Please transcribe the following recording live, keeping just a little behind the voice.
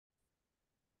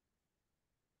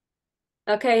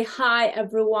Okay, hi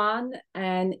everyone,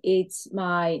 and it's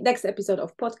my next episode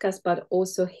of podcast, but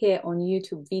also here on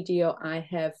YouTube video, I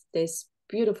have this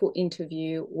beautiful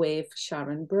interview with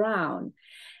Sharon Brown,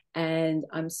 and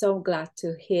I'm so glad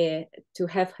to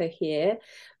have her here.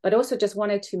 But also just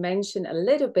wanted to mention a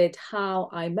little bit how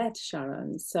I met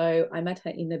Sharon. So I met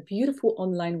her in a beautiful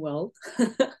online world,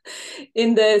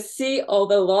 in the sea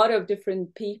of a lot of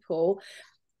different people.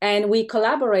 And we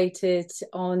collaborated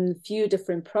on a few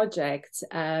different projects,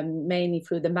 mainly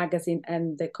through the magazine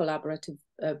and the collaborative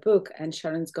book. And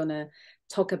Sharon's going to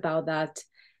talk about that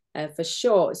for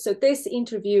sure. So this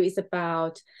interview is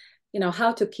about,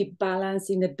 how to keep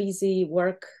balance in a busy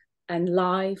work and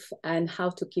life, and how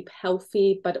to keep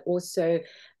healthy, but also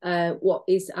what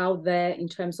is out there in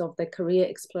terms of the career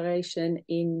exploration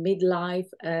in midlife,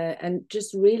 and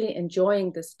just really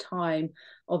enjoying this time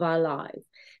of our life.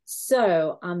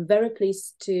 So I'm very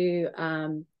pleased to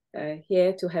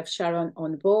here to have Sharon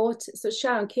on board. So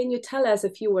Sharon, can you tell us a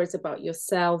few words about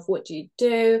yourself? What do you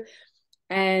do,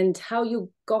 and how you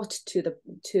got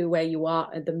to where you are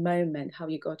at the moment? How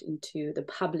you got into the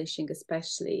publishing,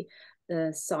 especially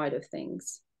the side of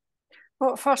things?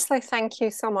 Well, firstly, thank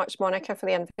you so much, Monica, for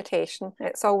the invitation.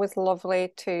 It's always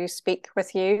lovely to speak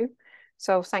with you.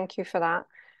 So thank you for that.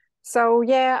 So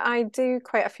yeah, I do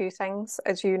quite a few things,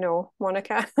 as you know,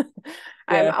 Monica.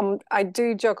 Yeah. I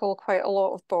do juggle quite a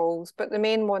lot of balls, but the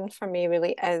main one for me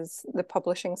really is the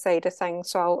publishing side of things.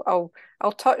 So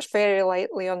I'll touch very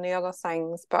lightly on the other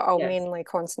things, but I'll Yes. mainly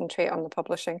concentrate on the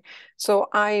publishing. So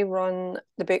I run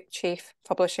the Book Chief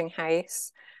Publishing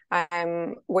House,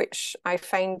 which I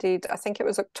founded, I think it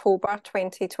was October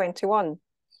 2021.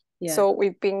 Yeah. So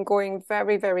we've been going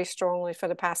very, very strongly for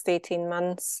the past 18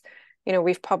 months. You know,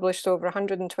 we've published over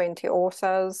 120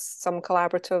 authors, some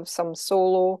collaborative, some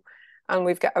solo, and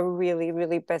we've got a really,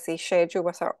 really busy schedule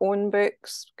with our own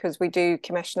books because we do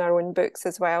commission our own books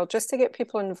as well, just to get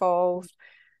people involved,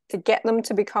 to get them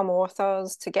to become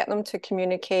authors, to get them to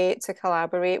communicate, to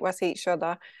collaborate with each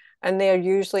other. And they're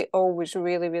usually always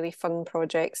really, really fun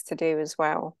projects to do as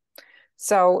well.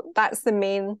 So that's the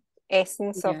main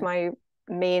essence of Yeah. my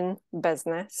main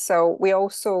business. So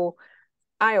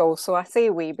I say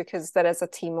we because there is a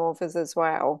team of us as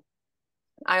well.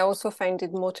 I also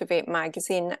founded Motivate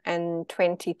Magazine in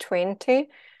 2020,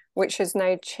 which has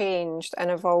now changed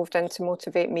and evolved into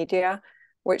Motivate Media,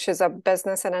 which is a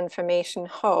business and information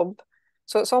hub.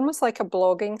 So it's almost like a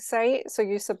blogging site. So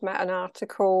you submit an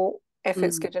article, if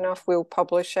it's Mm. good enough, we'll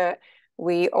publish it.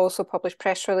 We also publish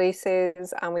press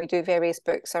releases and we do various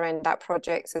books around that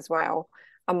projects as well,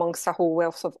 amongst a whole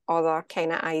wealth of other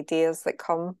kind of ideas that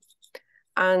come.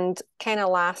 And kind of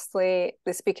lastly,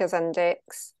 the Speakers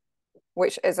Index,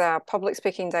 which is a public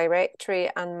speaking directory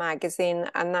and magazine,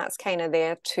 and that's kind of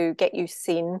there to get you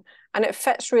seen. And it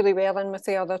fits really well in with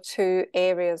the other two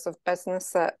areas of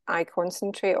business that I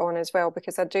concentrate on as well,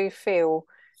 because I do feel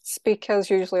speakers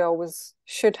usually always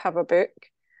should have a book.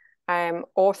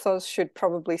 Authors should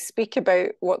probably speak about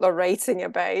what they're writing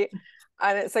about.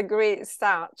 And it's a great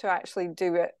start to actually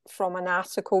do it from an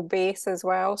article base as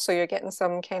well. So you're getting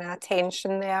some kind of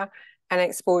attention there and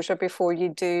exposure before you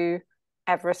do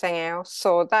everything else.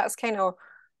 So that's kind of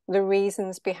the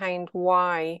reasons behind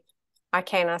why I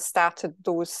kind of started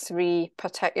those three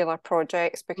particular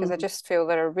projects, because I Mm. just feel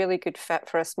they're a really good fit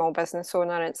for a small business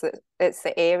owner. It's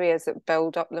the areas that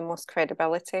build up the most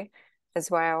credibility as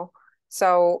well.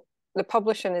 So the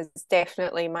publishing is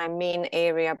definitely my main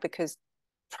area, because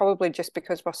probably just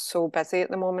because we're so busy at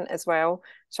the moment as well.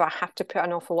 So I have to put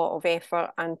an awful lot of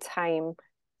effort and time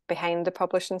behind the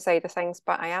publishing side of things.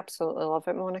 But I absolutely love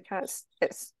it, Monica.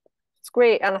 It's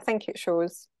great, and I think it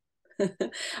shows.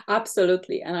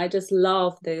 Absolutely. And I just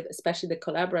love especially the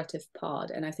collaborative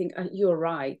part. And I think you're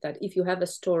right that if you have a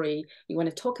story you want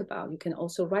to talk about, you can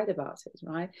also write about it,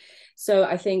 right? So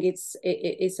I think it's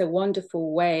a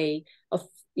wonderful way of,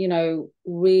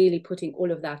 really putting all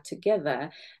of that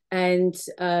together. And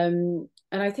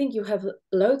I think you have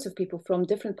loads of people from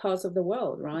different parts of the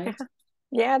world, right?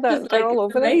 Yeah, Just they're like all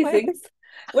over the amazing. place.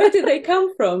 Where did they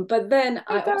come from? But then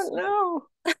I I don't also know.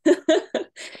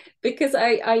 because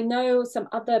I know some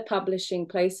other publishing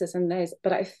places and there's,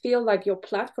 but I feel like your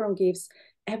platform gives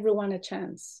everyone a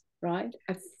chance, right?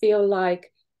 I feel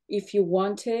like if you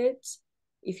want it,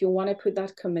 if you want to put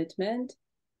that commitment,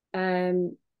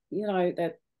 um,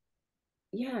 that,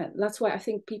 yeah, that's why I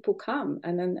think people come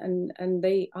and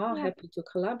they are Yeah, happy to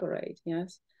collaborate.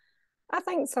 Yes. I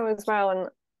think so as well. And,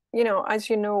 as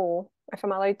you know, if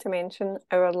I'm allowed to mention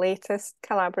our latest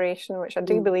collaboration, which I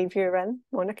do Mm. believe you're in,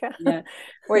 Monica, Yeah.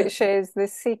 which is The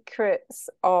Secrets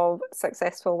of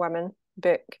Successful Women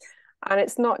book. And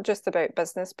it's not just about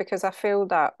business, because I feel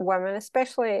that women,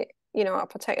 especially, at a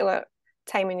particular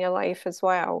time in your life as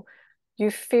well, you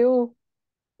feel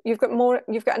you've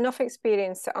got enough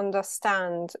experience to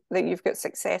understand that you've got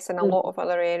success in a lot of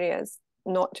other areas,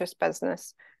 not just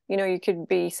business. You could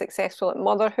be successful at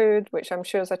motherhood, which I'm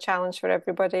sure is a challenge for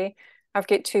everybody. I've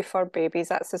got 2 fur babies.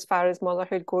 That's as far as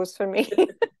motherhood goes for me.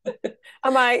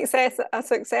 Am I a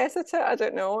success at it? I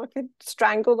don't know. I could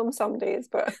strangle them some days,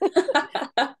 but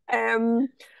um,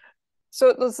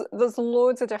 so there's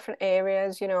loads of different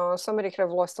areas. Somebody could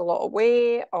have lost a lot of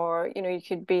weight, or you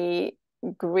could be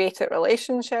great at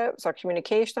relationships or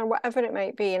communication or whatever it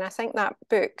might be. And I think that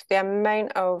book, the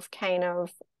amount of kind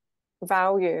of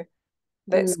value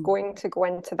that's going to go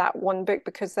into that one book,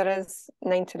 because there is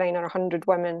 99 or 100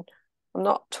 women. I'm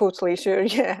not totally sure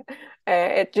yet.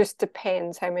 It just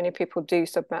depends how many people do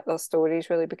submit their stories,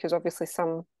 really, because obviously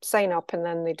some sign up and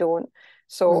then they don't.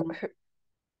 So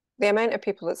the amount of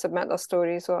people that submit their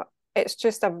stories, well, it's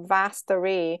just a vast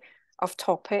array of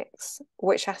topics,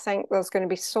 which I think there's going to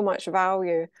be so much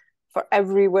value for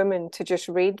every woman to just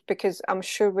read, because I'm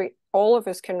sure all of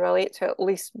us can relate to at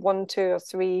least 1, 2, or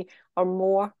 3 or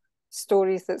more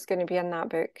stories that's going to be in that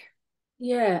book.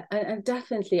 Yeah, and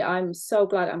definitely I'm so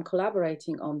glad I'm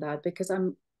collaborating on that, because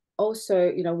I'm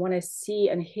also, want to see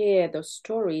and hear those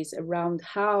stories around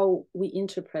how we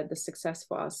interpret the success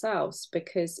for ourselves,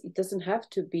 because it doesn't have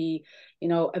to be,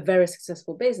 a very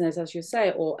successful business, as you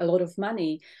say, or a lot of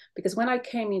money. Because when I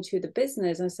came into the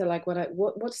business, I said, like,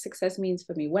 what success means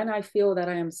for me, when I feel that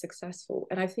I am successful.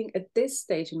 And I think at this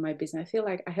stage in my business, I feel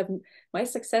like my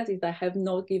success is that I have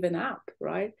not given up,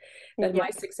 right? That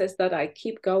my success, that I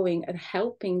keep going and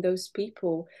helping those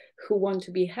people who want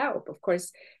to be helped. Of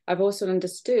course, I've also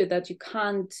understood that you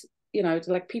can't,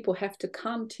 like, people have to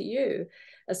come to you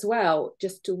as well,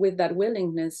 just with that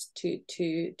willingness to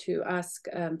ask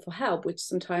for help, which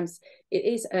sometimes it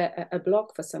is a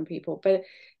block for some people. But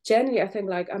generally, I think,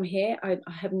 like, I'm here, I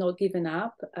have not given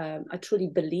up. I truly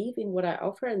believe in what I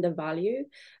offer and the value.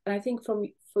 And I think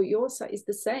for your side, it's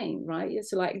the same, right?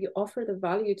 It's like you offer the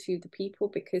value to the people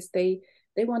because they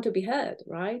want to be heard,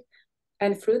 right?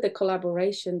 And through the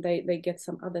collaboration, they get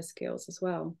some other skills as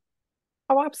well.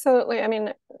 Oh, absolutely. I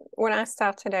mean, when I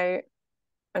started out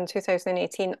in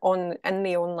 2018 in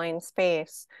the online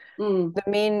space,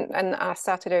 and I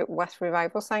started out with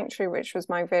Revival Sanctuary, which was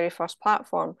my very first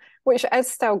platform, which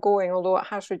is still going, although it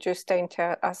has reduced down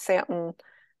to a certain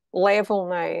level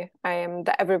now,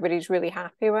 that everybody's really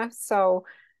happy with. So,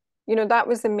 that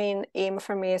was the main aim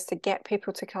for me, is to get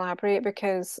people to collaborate,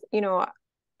 because,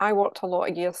 I worked a lot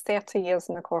of years, 30 years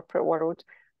in the corporate world.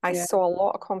 I saw a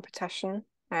lot of competition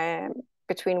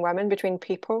between women, between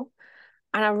people,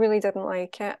 and I really didn't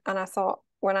like it. And I thought,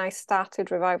 when I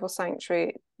started Revival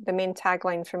Sanctuary, the main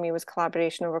tagline for me was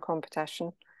collaboration over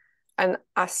competition. And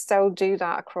I still do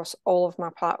that across all of my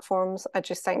platforms. I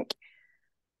just think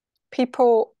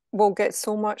people will get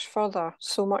so much further,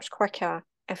 so much quicker,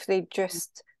 if they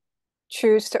just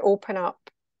choose to open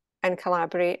up and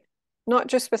collaborate, not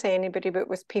just with anybody, but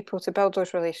with people, to build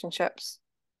those relationships.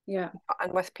 Yeah.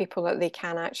 And with people that they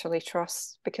can actually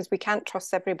trust, because we can't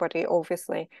trust everybody,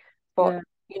 obviously. But,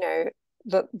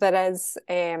 there is,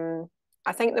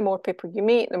 I think the more people you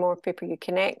meet, the more people you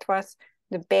connect with,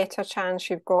 the better chance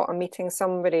you've got of meeting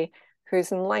somebody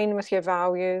who's in line with your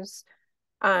values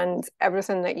and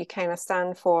everything that you kind of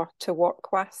stand for to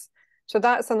work with. So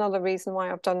that's another reason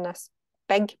why I've done this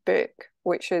big book,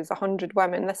 which is 100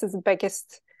 Women. This is the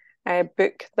biggest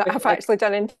book that I've actually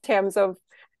done in terms of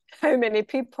how many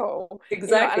people.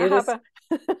 Exactly. And I have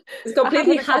it's I have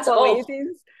completely a hats couple of off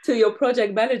ladies. to your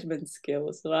project management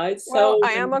skills, right? Well, So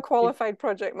I am a qualified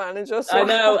project manager, I so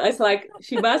know, it's like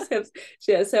she must have.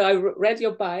 So I read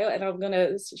your bio, and I'm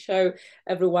gonna show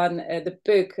everyone the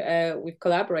book. We've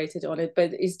collaborated on it,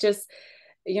 but it's just,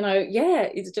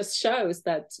 it just shows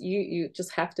that you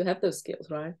just have to have those skills,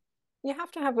 right? you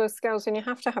have to have those skills, and you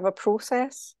have to have a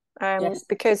process, Yes.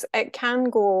 because it can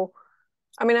go.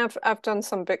 I mean, I've done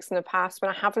some books in the past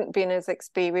when I haven't been as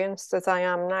experienced as I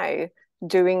am now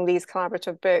doing these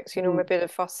collaborative books, maybe the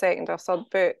first, second, or third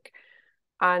book.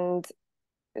 And,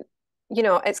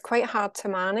 it's quite hard to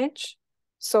manage.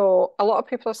 So a lot of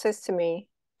people have said to me,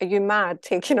 "Are you mad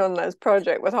taking on this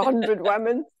project with 100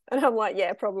 women?" And I'm like,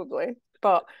 yeah, probably.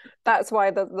 But that's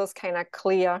why there's kind of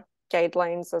clear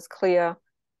guidelines, there's clear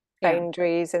Yeah.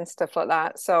 boundaries and stuff like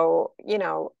that. So,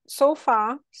 so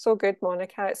far, so good,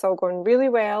 Monica. It's all going really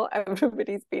well.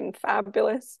 Everybody's been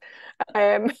fabulous.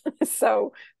 Um,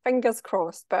 so fingers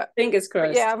crossed. Fingers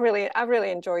But yeah, crossed. I've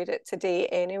really enjoyed it today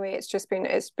anyway.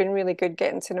 It's been really good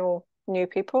getting to know new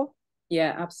people.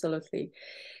 Yeah, absolutely.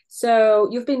 So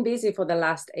you've been busy for the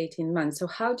last 18 months. So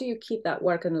how do you keep that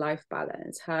work and life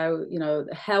balance? How, the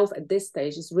health at this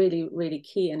stage is really, really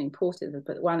key and important,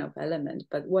 but one of element.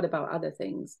 But what about other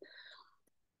things?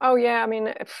 Oh yeah, I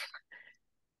mean,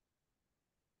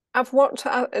 I've worked,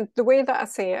 the way that I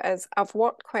say it is I've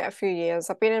worked quite a few years.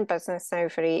 I've been in business now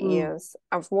for 8 years.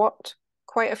 I've worked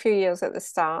quite a few years at the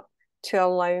start to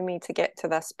allow me to get to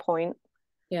this point.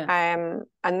 Yeah.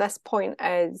 And this point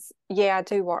is, yeah, I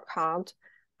do work hard.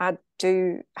 I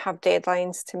do have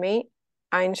deadlines to meet.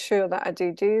 I ensure that I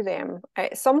do them.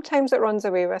 Sometimes it runs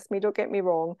away with me, don't get me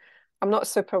wrong. I'm not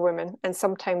superwoman, and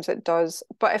sometimes it does.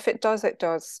 But if it does, it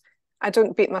does. I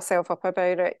don't beat myself up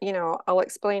about it. I'll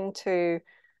explain to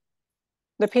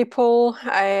the people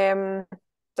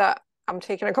that I'm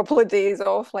taking a couple of days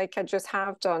off, like I just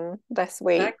have done this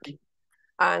week. Exactly.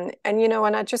 And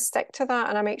I just stick to that,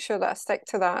 and I make sure that I stick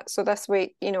to that. So this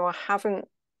week, I haven't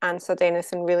answered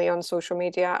anything really on social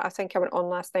media. I think I went on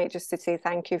last night just to say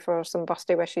thank you for some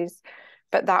birthday wishes,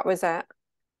 but that was it.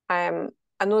 Um,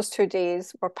 and those 2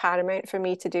 days were paramount for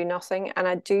me to do nothing, and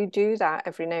I do that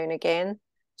every now and again.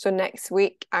 So next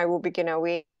week I will begin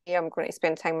away. I'm going to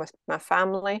spend time with my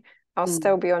family. I'll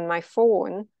still be on my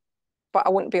phone, but I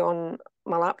won't be on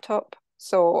my laptop.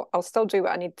 So I'll still do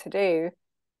what I need to do,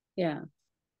 Yeah.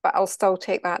 but I'll still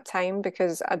take that time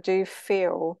because I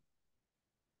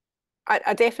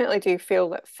definitely do feel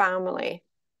that family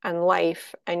and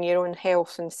life and your own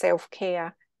health and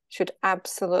self-care should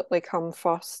absolutely come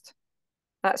first.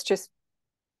 That's just,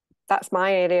 that's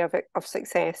my area of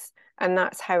success. And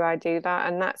that's how I do that.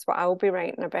 And that's what I'll be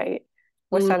writing about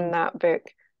within Mm. that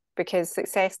book. Because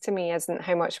success to me isn't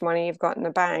how much money you've got in the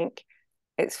bank,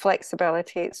 it's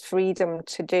flexibility, it's freedom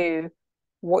to do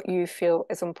what you feel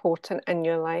is important in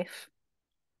your life.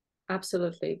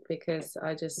 Absolutely, because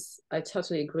I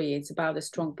totally agree. It's about the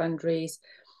strong boundaries,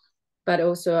 but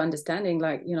also understanding,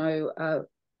 like,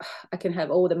 I can have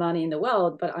all the money in the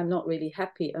world, but I'm not really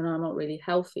happy and I'm not really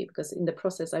healthy because in the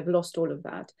process I've lost all of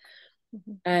that.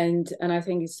 Mhm. And I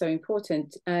think it's so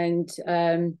important. And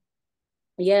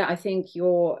yeah, I think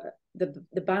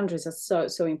the boundaries are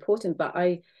so important. But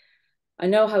I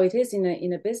know how it is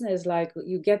in a business. Like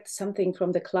you get something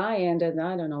from the client, and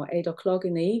I don't know, 8 o'clock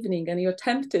in the evening, and you're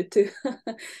tempted to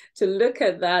to look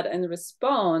at that and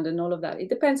respond and all of that. It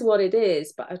depends what it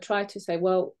is, but I try to say,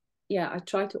 well, yeah, I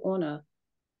try to honor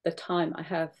the time I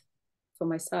have for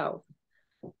myself.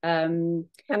 Um,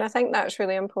 And I think that's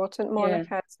really important, yeah,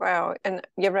 Monica, as well. And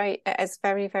you're right, it is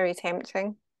very, very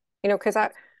tempting, because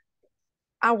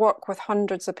I work with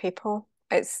hundreds of people.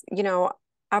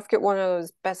 I've got one of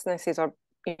those businesses or,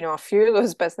 a few of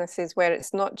those businesses where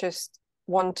it's not just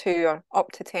one, two, or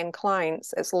up to 10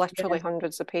 clients, it's literally yes,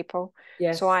 hundreds of people. So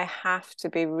yes, I have to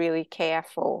be really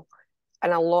careful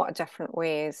in a lot of different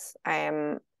ways.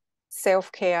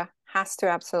 Self-care has to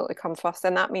absolutely come first,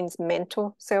 and that means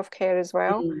mental self-care as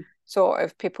well. mm, So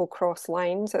if people cross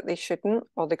lines that they shouldn't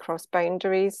or they cross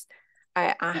boundaries,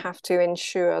 I yeah, have to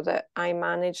ensure that I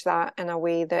manage that in a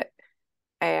way that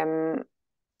um,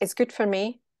 is good for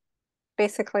me.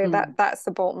 Basically, mm. that's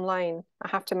the bottom line. I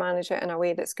have to manage it in a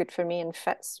way that's good for me and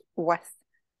fits with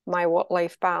my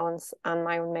work-life balance and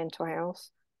my own mental health.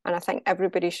 And I think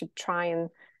everybody should try and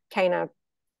kind of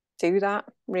do that,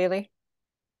 really.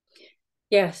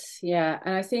 Yes, yeah.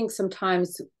 And I think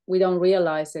sometimes we don't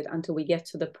realize it until we get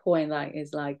to the point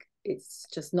like it's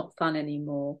just not fun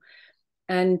anymore.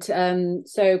 And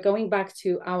so going back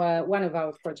to our one of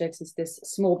our projects is this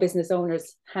small business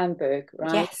owners handbook,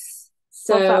 right? Yes,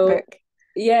 love that So book.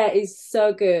 yeah, it's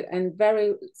so good and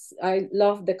very. I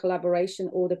love the collaboration,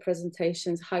 all the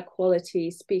presentations, high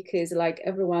quality speakers, like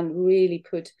everyone really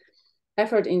put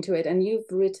effort into it. And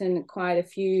you've written quite a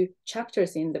few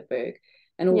chapters in the book,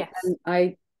 Yes. and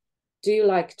I do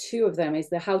like two of them is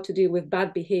the how to deal with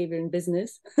bad behavior in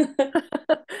business.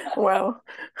 Well,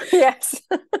 yes.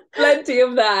 Plenty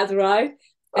of that, right?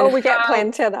 Oh, And we get how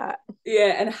plenty of that.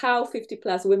 yeah, and how 50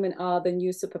 plus women are the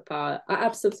new superpower. I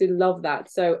absolutely love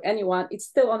that. So anyone, it's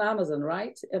still on Amazon,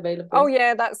 right? Oh Available.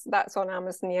 yeah, that's on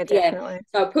Amazon. Yeah, Yeah. definitely.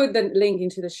 So I'll put the link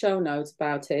into the show notes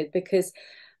about it because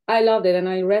I loved it and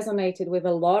I resonated with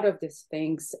a lot of these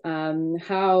things.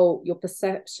 How your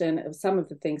perception of some of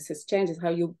the things has changed, how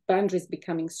your boundaries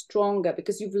becoming stronger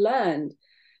because you've learned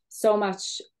so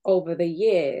much over the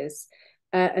years,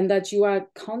 and that you are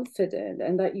confident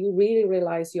and that you really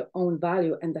realize your own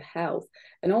value and the health.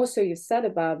 And also, you said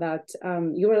about that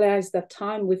you realize that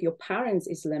time with your parents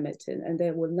is limited and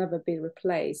they will never be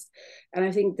replaced. And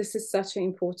I think this is such an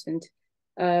important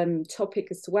topic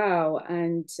as well,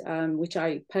 and which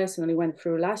I personally went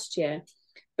through last year.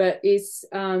 But it's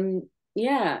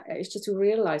yeah, it's just to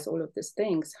realize all of these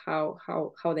things, how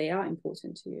they are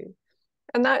important to you.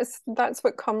 And that's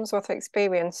what comes with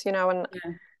experience, you know, and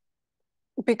Yeah.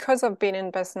 because I've been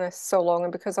in business so long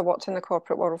and because I worked in the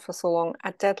corporate world for so long,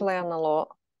 I did learn a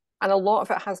lot. And a lot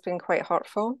of it has been quite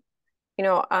hurtful, you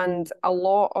know, and Mm. a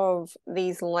lot of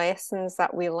these lessons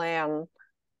that we learn,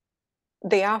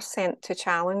 they are sent to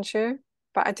challenge you.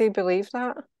 But I do believe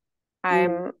that.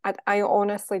 Mm. I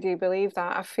honestly do believe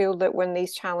that. I feel that when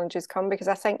these challenges come, because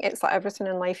I think it's like everything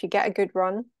in life, you get a good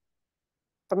run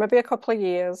for maybe a couple of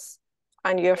years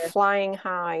and you're Yeah. flying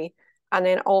high, and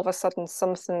then all of a sudden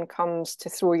something comes to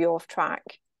throw you off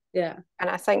track. Yeah. And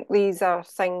I think these are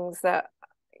things that,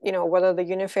 you know, whether the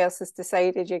universe has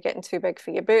decided you're getting too big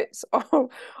for your boots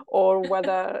or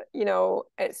whether, you know,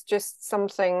 it's just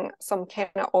something, some kind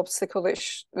of obstacle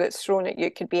that's thrown at you.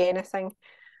 It could be anything.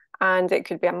 And it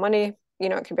could be a money, you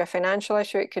know, it could be a financial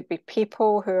issue. It could be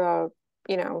people who are,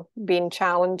 you know, being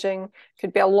challenging. It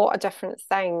could be a lot of different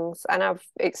things. And I've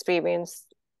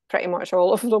experienced pretty much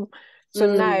all of them. So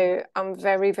Mm. now I'm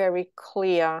very, very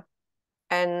clear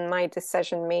in my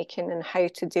decision making and how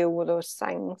to deal with those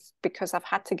things because I've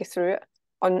had to go through it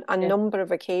on a Yeah. number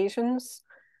of occasions.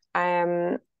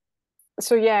 Um,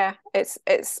 so yeah,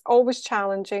 it's always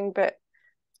challenging, but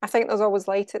I think there's always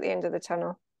light at the end of the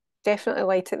tunnel. Definitely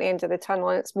light at the end of the tunnel,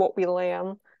 and it's what we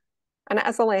learn. And it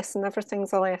is a lesson.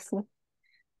 Everything's a lesson.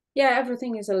 Yeah,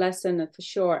 everything is a lesson for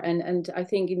sure. And I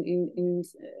think in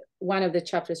one of the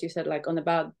chapters you said like on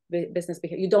about business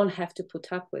behavior, you don't have to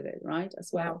put up with it, right?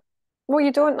 As No. well. Well,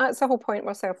 you don't. That's the whole point.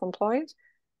 We're self-employed.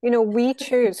 You know, we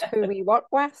choose who we work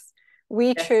with.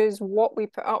 We Yes. choose what we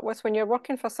put up with when you're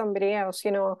working for somebody else,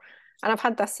 you know. And I've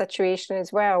had this situation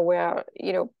as well where,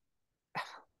 you know,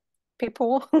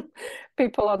 people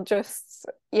people are just,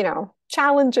 you know,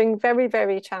 challenging, very,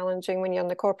 very challenging when you're in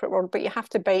the corporate world, but you have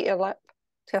to bite your lip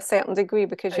to a certain degree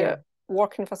because Oh, yeah. you're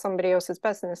working for somebody else's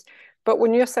business. But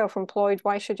when you're self-employed,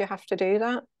 why should you have to do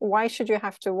that? Why should you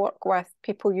have to work with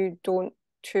people you don't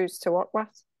choose to work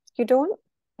with? You don't.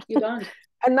 You don't.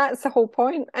 And that's the whole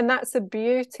point. And that's the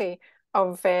beauty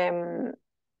of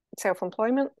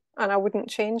self-employment. And I wouldn't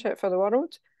change it for the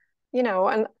world, you know.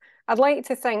 And I'd like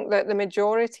to think that the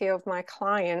majority of my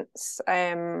clients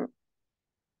are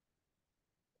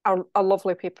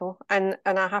lovely people. And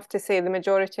I have to say the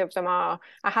majority of them are.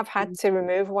 I have had Mm. to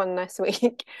remove one this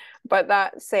week, but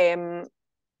that's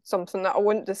something that I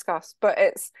wouldn't discuss. But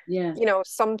it's, Yeah. you know,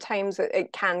 sometimes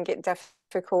it can get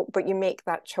difficult, but you make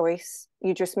that choice.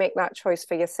 You just make that choice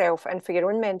for yourself and for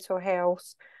your own mental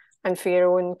health and for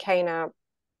your own kind of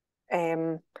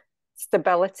um,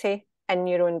 stability in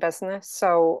your own business.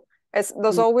 So there's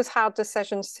Mm. always hard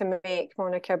decisions to make,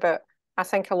 Monica, but I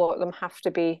think a lot of them have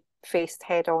to be faced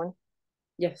head on.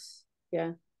 Yes.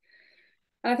 Yeah.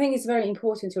 I think it's very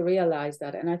important to realize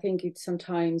that. And I think it's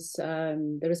sometimes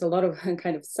there is a lot of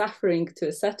kind of suffering to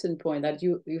a certain point that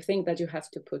you think that you have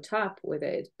to put up with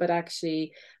it. But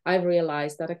actually, I've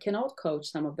realized that I cannot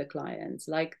coach some of the clients.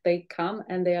 Like they come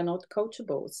and they are not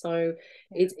coachable. So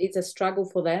it's a struggle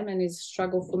for them and it's a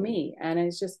struggle for me. And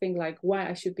it's just think like why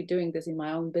I should be doing this in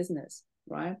my own business,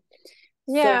 right?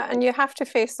 So, Yeah, and you have to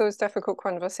face those difficult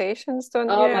conversations, don't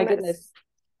you? oh my And it's goodness.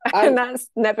 and I that's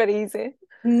never easy.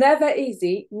 Never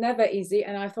easy, never easy.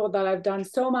 And I thought that I've done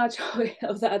so much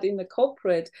of that in the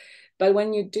corporate. But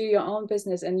when you do your own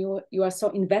business and you are so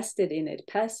invested in it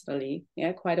personally,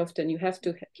 yeah, quite often you have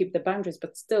to keep the boundaries,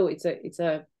 but still it's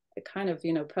a kind of,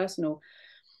 personal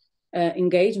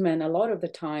engagement a lot of the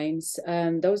times.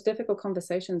 Those difficult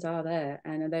conversations are there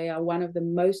and they are one of the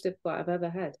most difficult I've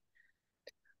ever had.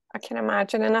 I can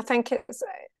imagine. And I think it's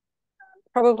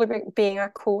probably being a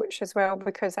coach as well,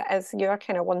 because it is you're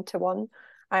kind of one to one.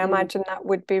 I Mm. imagine that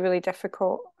would be really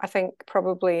difficult. I think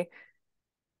probably,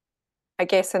 I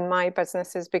guess, in my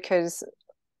businesses, because,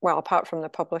 well, apart from the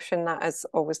publishing, that is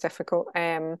always difficult.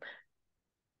 I've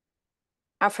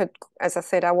had, as I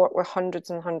said, I work with hundreds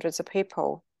and hundreds of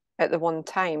people at the one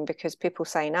time because people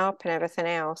sign up and everything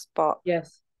else,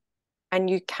 Yes. and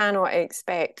you cannot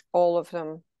expect all of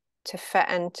them to fit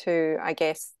into, I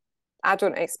guess, I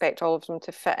don't expect all of them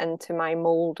to fit into my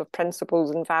mold of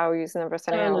principles and values and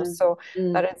everything Oh else. no. So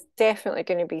Mm. there is definitely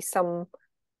going to be some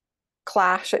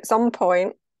clash at some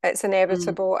point. It's Mm.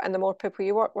 inevitable, and the more people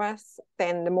you work with,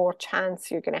 then the more chance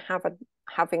you're going to have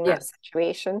having that Yes.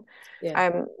 situation.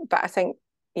 Yeah. But I think,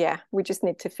 yeah, we just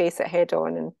need to face it head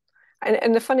on.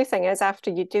 And the funny thing is, after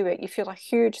you do it, you feel a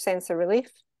huge sense of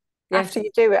relief. After Yes.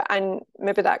 you do it, and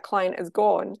maybe that client is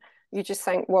gone, you just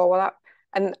think, well, that,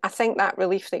 and I think that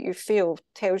relief that you feel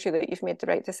tells you that you've made the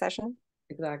right decision.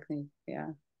 Exactly.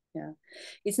 Yeah. Yeah,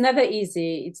 it's never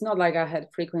easy. It's not like I had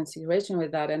frequent situation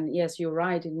with that. And yes, you're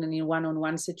right. In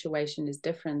one-on-one situation is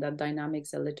different. That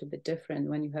dynamic's a little bit different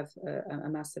when you have a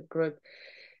massive group.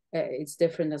 It's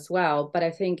different as well. But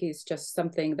I think it's just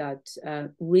something that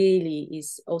really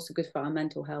is also good for our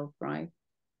mental health, right?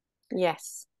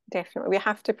 Yes, definitely. We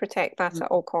have to protect that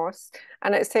at all costs.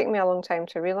 And it's taken me a long time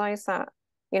to realize that.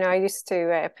 I used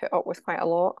to put up with quite a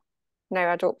lot. Now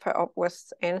I don't put up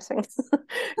with anything.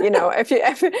 If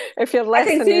you're I less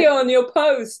can than see you on your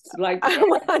posts, like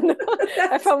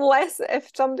if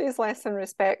somebody's less than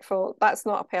respectful, that's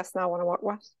not a person I want to work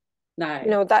with.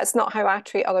 no. That's not how I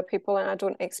treat other people, and I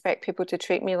don't expect people to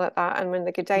treat me like that. And when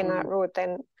they go down that road,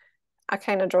 then I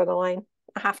kind of draw the line.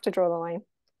 I have to draw the line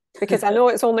because I know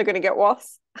it's only going to get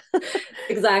worse.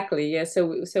 Exactly, yeah,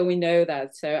 so we know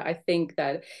that. So I think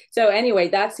that, so anyway,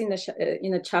 that's in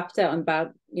a chapter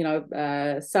about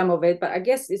some of it, but I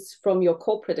guess it's from your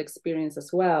corporate experience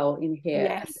as well in here.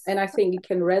 Yes. And I think it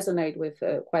can resonate with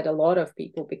quite a lot of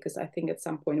people, because I think at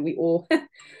some point we all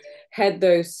had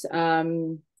those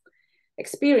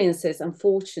experiences,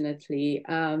 unfortunately,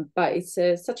 but it's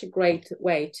such a great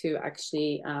way to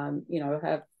actually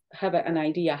have an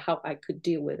idea how I could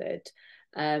deal with it.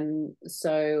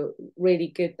 So really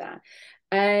good that.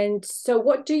 And so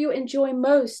what do you enjoy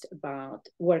most about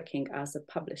working as a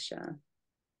publisher?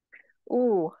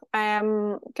 Oh,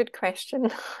 good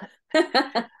question.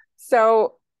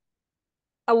 So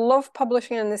I love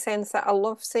publishing in the sense that I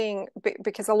love seeing,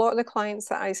 because a lot of the clients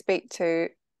that I speak to,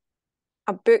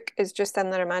 a book is just in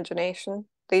their imagination.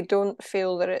 They don't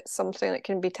feel that it's something that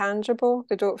can be tangible.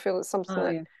 They don't feel it's something Oh,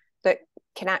 yeah. that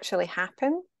can actually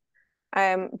happen.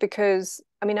 Because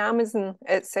I mean, Amazon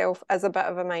itself is a bit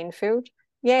of a minefield.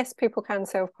 Yes, people can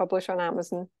self-publish on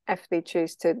Amazon if they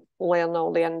choose to learn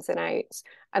all the ins and outs,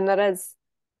 and there is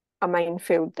a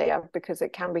minefield there because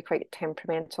it can be quite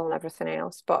temperamental and everything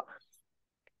else. But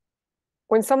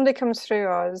when somebody comes through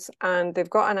us and they've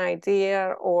got an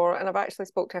idea, and I've actually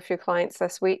spoke to a few clients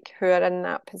this week who are in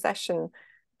that position,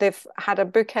 they've had a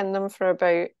book in them for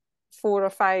about 4 or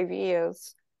 5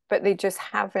 years, but they just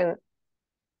haven't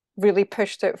really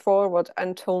pushed it forward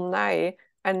until now.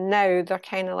 And now they're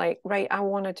kind of like, right, I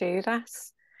want to do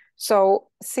this. So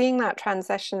seeing that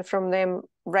transition from them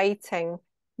writing,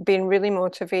 being really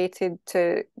motivated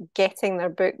to getting their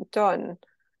book done,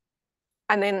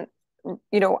 and then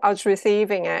us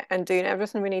receiving it and doing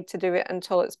everything we need to do it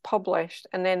until it's published,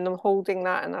 and then them holding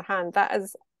that in their hand, that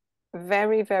is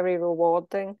very, very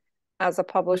rewarding as a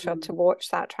publisher to watch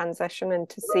that transition and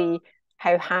to see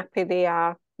how happy they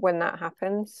are when that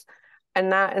happens.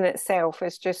 And that in itself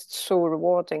is just so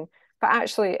rewarding. But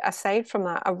actually, aside from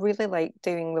that, I really like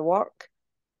doing the work.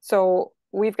 So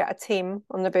we've got a team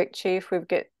on the book chief, we've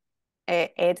got an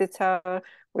editor,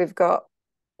 we've got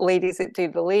ladies that do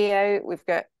the layout, we've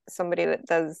got somebody that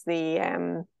does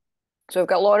the so we've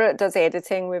got Laura that does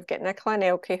editing, we've got Nicola and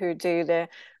Elke who do the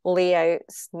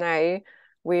layouts now,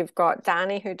 we've got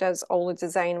Danny who does all the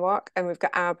design work, and we've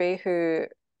got Abby who,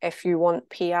 if you want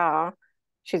PR,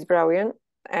 she's brilliant.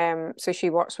 So she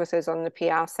works with us on the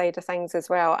PR side of things as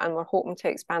well, and we're hoping to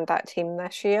expand that team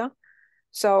this year.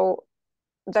 So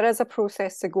there is a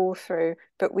process to go through,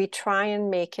 but we try and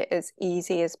make it as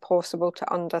easy as possible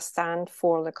to understand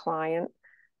for the client.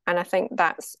 And I think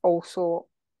that's also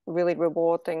really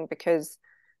rewarding because,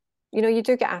 you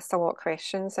do get asked a lot of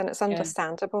questions and it's Yeah.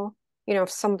 understandable. If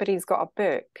somebody's got a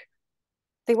book,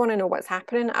 they want to know what's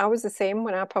happening. I was the same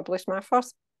when I published my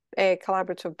first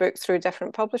collaborative book through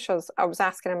different publishers. I was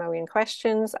asking a million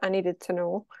questions. I needed to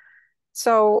know.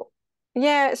 So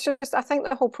yeah, it's just, I think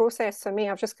the whole process for me,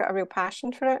 I've just got a real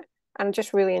passion for it. And I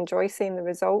just really enjoy seeing the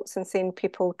results and seeing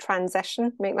people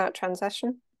make that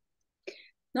transition.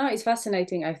 No, it's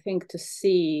fascinating, I think, to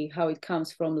see how it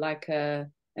comes from like an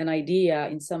idea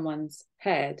in someone's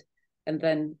head, and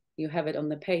then you have it on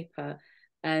the paper,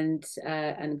 and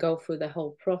go through the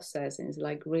whole process, and it's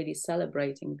like really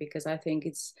celebrating, because I think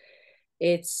it's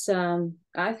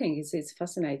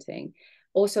fascinating.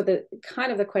 Also, the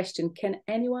kind of the question: can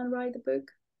anyone write a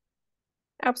book?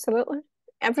 Absolutely.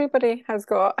 Everybody has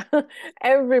got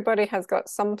everybody has got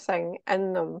something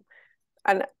in them,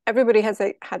 and everybody has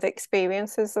had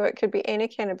experiences. So it could be any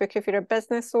kind of book. If you're a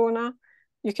business owner,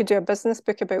 you could do a business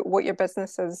book about what your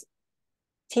business is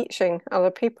teaching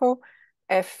other people.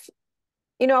 If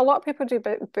a lot of people do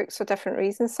books for different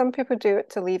reasons. Some people do it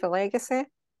to leave a legacy,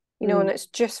 and it's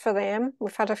just for them.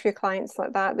 We've had a few clients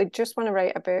like that. They just want to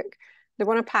write a book. They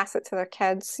want to pass it to their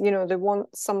kids. They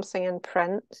want something in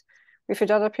print. We've had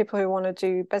other people who want to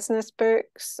do business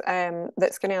books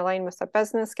that's going to align with their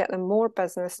business, get them more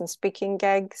business and speaking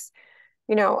gigs.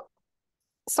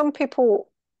 Some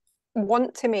people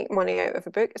want to make money out of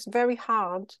a book. It's very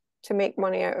hard to make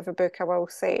money out of a book, I will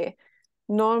say.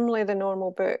 Normally, a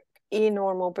normal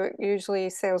book usually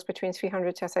sells between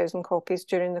 300 to 1,000 copies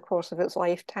during the course of its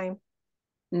lifetime,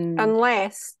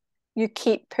 unless you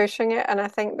keep pushing it. And I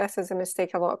think this is a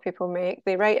mistake a lot of people make.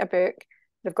 They write a book,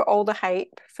 they've got all the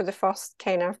hype for the first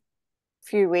kind of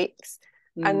few weeks,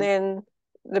 and then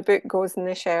the book goes in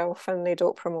the shelf and they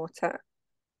don't promote it.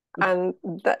 And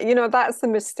that, you know, that's the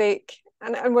mistake.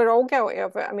 And we're all guilty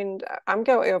of it. I mean, I'm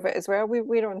guilty of it as well.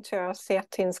 We're on to our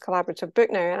 13th collaborative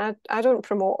book now, and I don't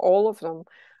promote all of them,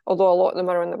 although a lot of them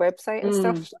are on the website and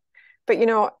stuff. But, you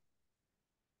know,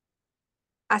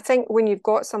 I think when you've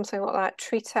got something like that,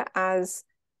 treat it as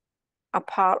a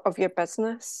part of your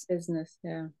business.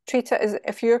 Yeah. Treat it as,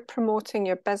 if you're promoting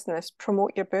your business,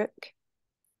 promote your book,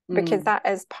 because that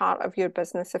is part of your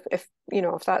business, if you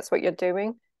know, if that's what you're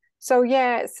doing. So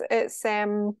yeah, it's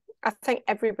I think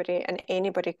everybody and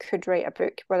anybody could write a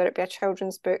book, whether it be a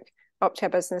children's book, up to a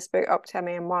business book, up to a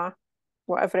memoir,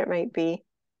 whatever it might be.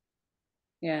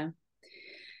 Yeah.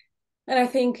 And I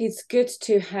think it's good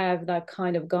to have that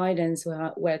kind of guidance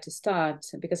where to start,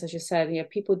 because as you said, yeah,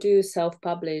 people do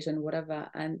self-publish and whatever,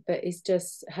 but it's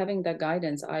just having that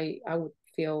guidance. I would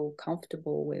feel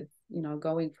comfortable with, you know,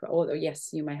 going for all. Yes,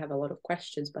 you may have a lot of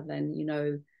questions, but then, you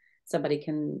know, somebody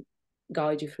can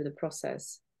guide you through the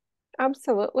process.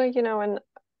 Absolutely, you know, and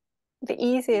the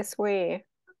easiest way,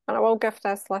 and I will give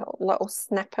this little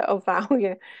snippet of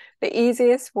value, the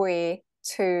easiest way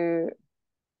to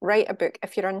write a book,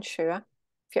 if you're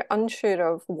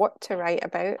unsure of what to write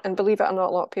about, and believe it or not,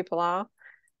 a lot of people are,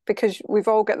 because we've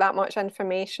all got that much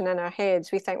information in our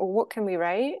heads. We think, well, what can we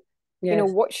write? Yes. You know,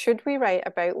 what should we write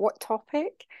about? What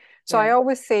topic? So Yeah. I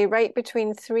always say write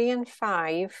between 3 and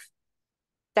 5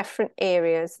 different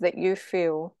areas that you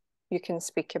feel you can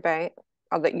speak about,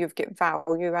 or that you've got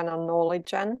value and or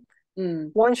knowledge in.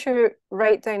 Once you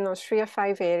write down those 3 or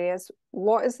 5 areas,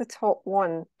 what is the top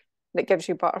one that gives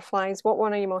you butterflies? What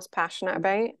one are you most passionate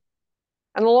about?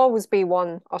 And there'll always be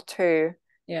one or two,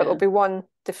 but there'll be one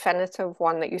definitive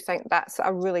one that you think, that's, I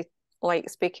really like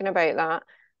speaking about that.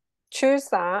 Choose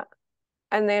that,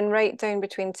 and then write down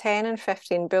between 10 and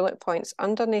 15 bullet points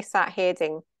underneath that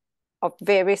heading of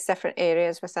various different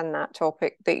areas within that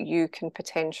topic that you can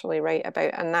potentially write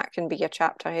about. And that can be your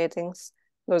chapter headings,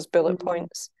 those bullet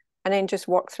points, and then just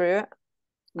work through it.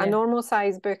 A normal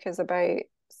size book is about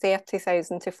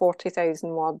 30,000 to 40,000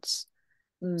 words.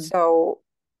 So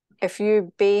if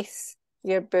you base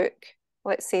your book,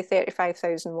 let's say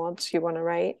 35,000 words you want to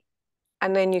write,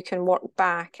 and then you can work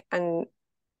back and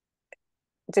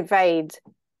divide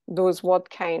those word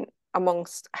count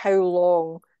amongst how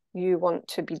long you want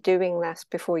to be doing this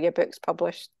before your book's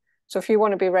published. So if you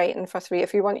want to be writing for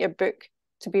if you want your book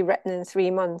to be written in 3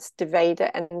 months, divide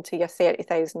it into your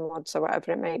 30,000 words or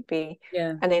whatever it might be,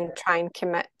 and then try and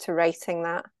commit to writing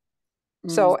that.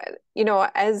 So, you know,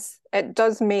 it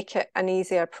does make it an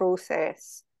easier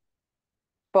process,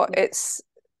 but it's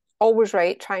always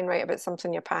try and write about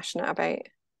something you're passionate about,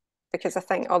 because I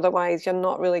think otherwise you're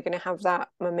not really going to have that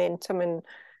momentum and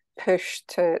push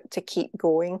to keep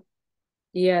going.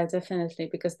 Yeah, definitely,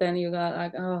 because then you got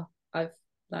like, oh, I've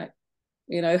like,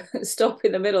 you know, stop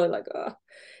in the middle, like, oh,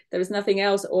 there is nothing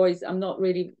else, or I'm not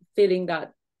really feeling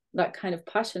that kind of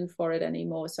passion for it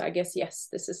anymore. So I guess, yes,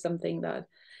 this is something that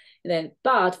then,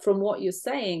 but from what you're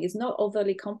saying, it's not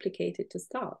overly complicated to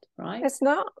start, right? It's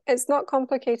not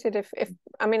complicated. If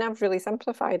I mean, I've really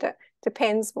simplified it.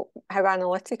 Depends how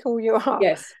analytical you are.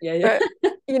 Yes, yeah.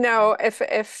 But you know,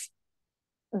 if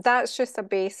that's just a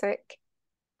basic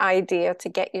idea to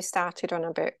get you started on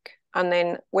a book, and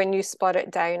then when you split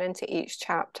it down into each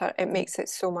chapter, it makes it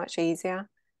so much easier.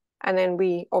 And then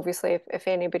we obviously, if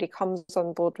anybody comes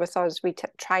on board with us, we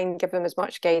try and give them as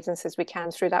much guidance as we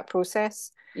can through that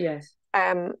process. Yes.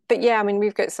 But yeah, I mean,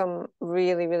 we've got some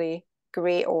really, really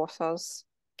great authors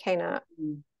kind of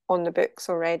on the books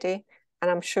already, and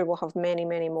I'm sure we'll have many,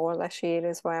 many more this year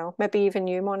as well. Maybe even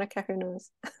you, Monica, who knows?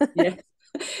 Yeah.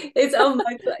 It's on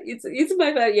my it's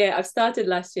my yeah, I've started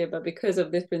last year, but because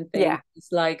of different things,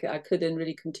 it's like I couldn't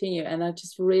really continue, and I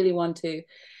just really want to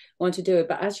do it.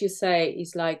 But as you say,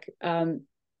 it's like I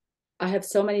have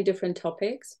so many different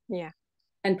topics,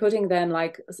 and putting them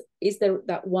like, is there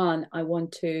that one I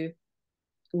want to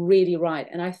really write?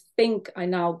 And I think I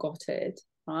now got it,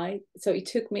 right? So it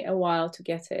took me a while to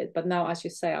get it, but now, as you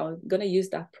say, I'm going to use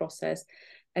that process.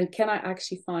 And can I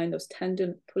actually find those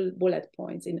 10 bullet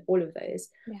points in all of this,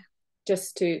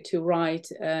 just to write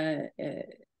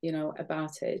you know,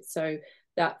 about it? So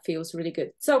that feels really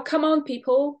good. So come on,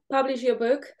 people, publish your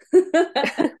book.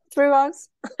 Through us.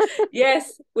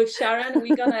 Yes, with Sharon.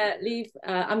 We're gonna leave,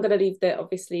 I'm gonna leave the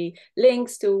obviously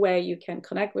links to where you can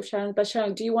connect with Sharon. But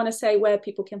Sharon, do you want to say where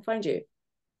people can find you?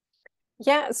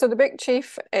 Yeah, so the Book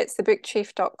Chief, it's the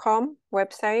bookchief.com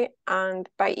website, and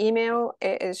by email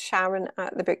it is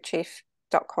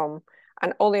sharon@thebookchief.com.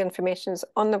 And all the information is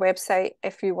on the website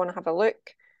if you want to have a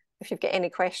look. If you've got any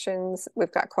questions,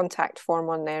 we've got a contact form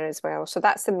on there as well. So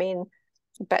that's the main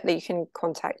bit that you can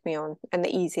contact me on in the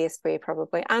easiest way,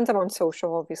 probably. And I'm on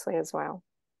social, obviously, as well.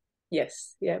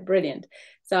 Yes, yeah, brilliant.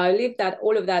 So I'll leave that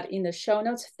all of that in the show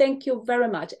notes. Thank you very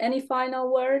much. Any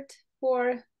final word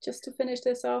for just to finish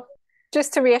this off?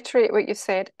 Just to reiterate what you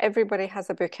said, everybody has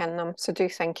a book in them, so do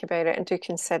think about it and do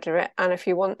consider it. And if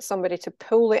you want somebody to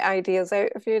pull the ideas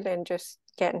out of you, then just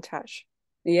get in touch.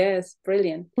 Yes,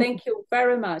 brilliant. Thank you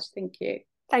very much. Thank you.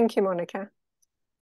 Thank you, Monica.